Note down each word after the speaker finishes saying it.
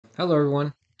Hello everyone.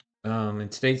 In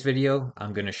today's video,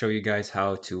 I'm going to show you guys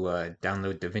how to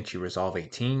download Davinci Resolve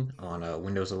 18 on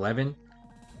Windows 11.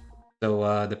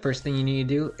 So the first thing you need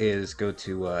to do is go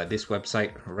to this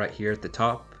website right here at the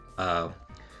top,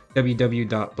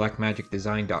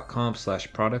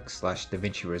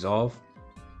 www.blackmagicdesign.com/product/Davinci Resolve,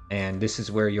 and this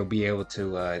is where you'll be able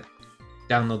to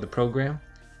download the program.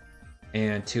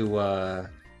 And to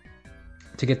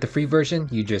get the free version,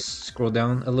 you just scroll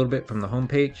down a little bit from the home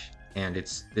page, and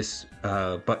it's this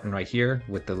button right here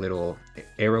with the little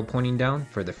arrow pointing down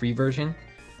for the free version.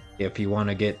 If you want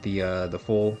to get the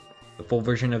full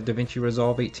version of Davinci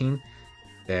Resolve 18,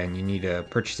 then you need to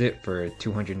purchase it for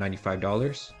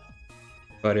 $295.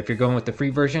 But if you're going with the free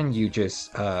version, you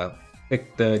just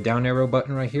click the down arrow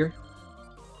button right here,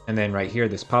 and then right here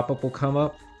this pop-up will come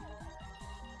up,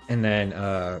 and then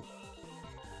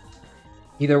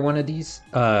either one of these,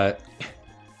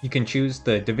 you can choose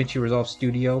the Davinci Resolve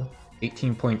Studio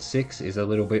 18.6 is a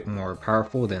little bit more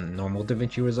powerful than normal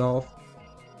Davinci Resolve.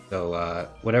 So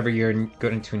whatever you're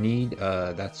going to need,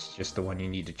 that's just the one you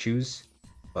need to choose.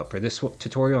 But for this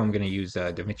tutorial, I'm going to use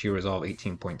Davinci Resolve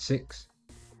 18.6.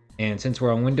 And since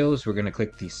we're on Windows, we're going to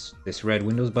click this red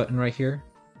Windows button right here.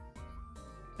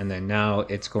 And then now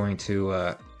it's going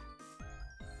to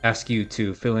ask you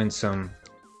to fill in some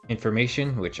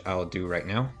information, which I'll do right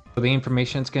now. So the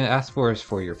information it's going to ask for is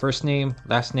for your first name,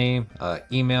 last name,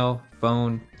 email,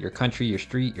 phone, your country, your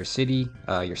street, your city,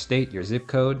 your state, your zip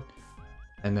code,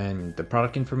 and then the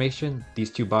product information.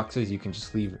 These two boxes you can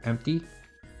just leave empty.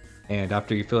 And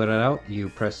after you fill it out, you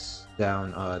press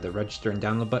down the register and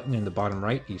download button in the bottom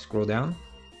right. You scroll down,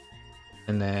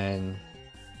 and then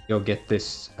you'll get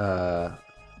this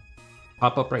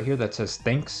pop-up right here that says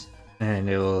thanks, and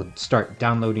it'll start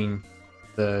downloading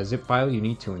the zip file you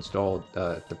need to install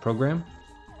the program.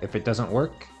 If it doesn't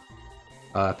work,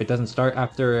 if it doesn't start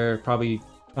after probably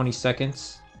 20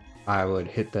 seconds, I would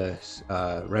hit the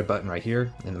red button right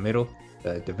here in the middle,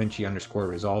 the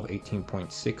Davinci_Resolve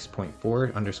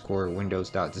 18.6.4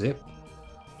 Windows.zip.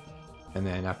 And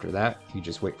then after that, you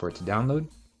just wait for it to download.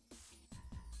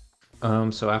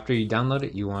 So after you download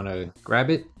it, you want to grab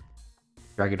it,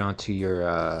 drag it onto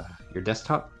your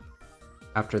desktop.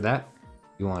 After that,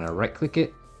 you want to right click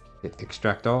it, hit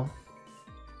extract all,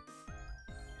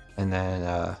 and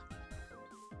then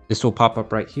this will pop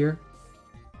up right here.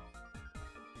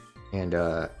 And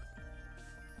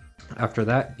after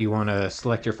that, you want to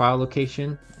select your file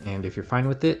location, and if you're fine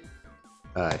with it,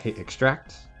 hit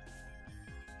extract,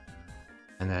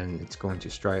 and then it's going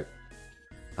to start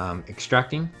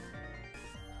extracting.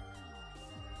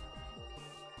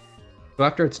 So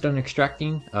after it's done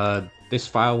extracting, this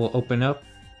file will open up.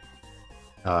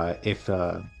 If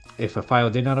a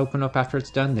file did not open up after it's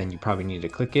done, then you probably need to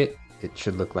click it. It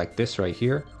should look like this right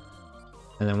here.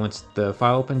 And then once the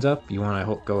file opens up, you want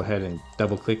to go ahead and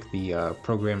double click the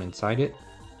program inside it,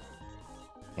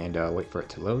 and wait for it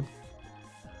to load.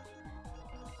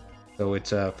 So it's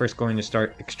first going to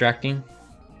start extracting.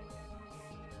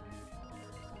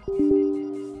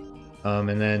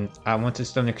 And then once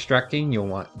it's done extracting,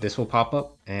 this will pop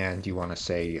up, and you want to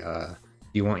say, do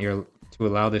you want to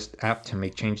allow this app to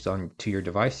make changes to your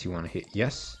device? You want to hit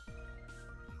yes.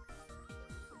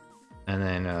 And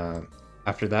then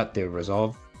after that, the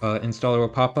Resolve installer will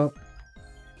pop up.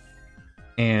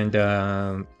 And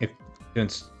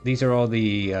since these are all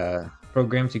the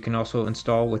programs you can also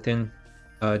install within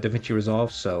Davinci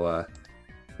Resolve, so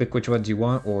pick which ones you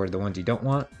want or the ones you don't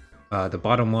want. The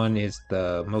bottom one is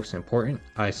the most important.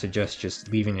 I suggest just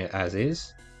leaving it as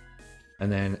is.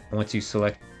 And then once you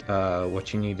select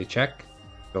what you need to check,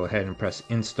 go ahead and press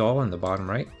install in the bottom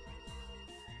right.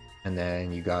 And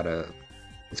then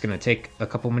it's gonna take a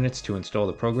couple minutes to install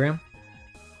the program.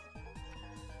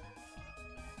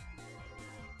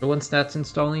 So once that's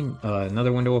installing,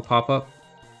 another window will pop up.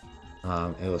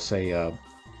 It will say,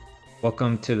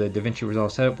 welcome to the Davinci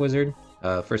Resolve Setup Wizard.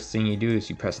 First thing you do is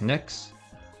you press next.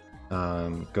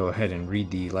 Go ahead and read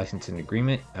the license and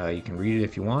agreement. You can read it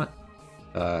if you want.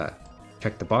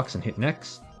 Check the box and hit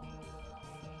next.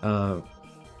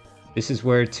 This is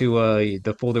where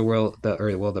the folder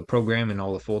the program and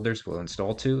all the folders will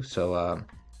install to. So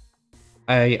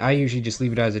I usually just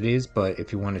leave it as it is, but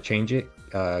if you want to change it,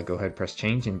 go ahead, press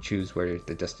change, and choose where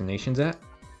the destination's at.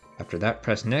 After that,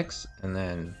 press next, and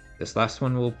then this last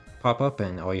one will pop up,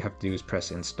 and all you have to do is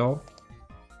press install.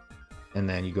 And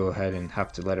then you go ahead and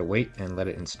have to let it wait and let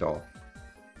it install.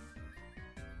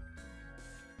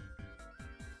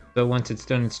 So once it's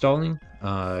done installing,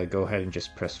 go ahead and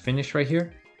just press finish right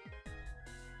here.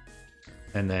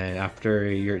 And then after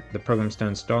the program's done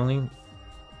installing,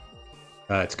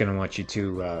 it's going to want you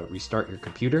to restart your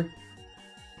computer.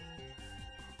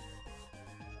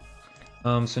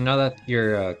 So now that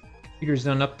your computer's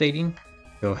done updating,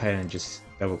 go ahead and just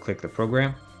double click the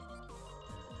program.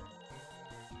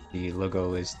 The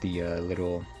logo is the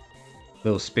little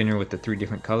spinner with the 3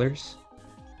 different colors.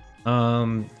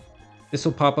 This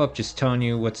will pop up just telling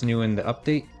you what's new in the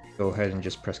update. Go ahead and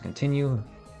just press continue.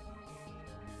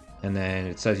 And then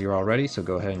it says you're all ready, so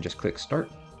go ahead and just click start.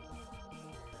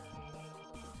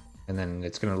 And then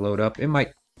it's going to load up. It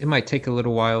might take a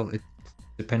little while,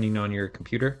 depending on your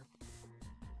computer.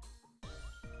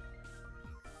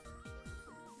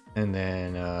 And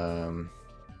then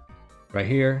right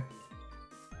here,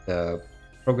 the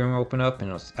program will open up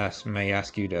and it may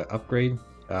ask you to upgrade.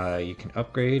 You can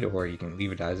upgrade or you can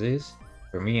leave it as is.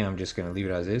 For me, I'm just going to leave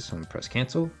it as is, so I'm going to press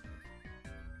cancel.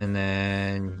 And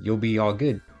then you'll be all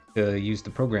good to use the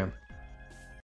program.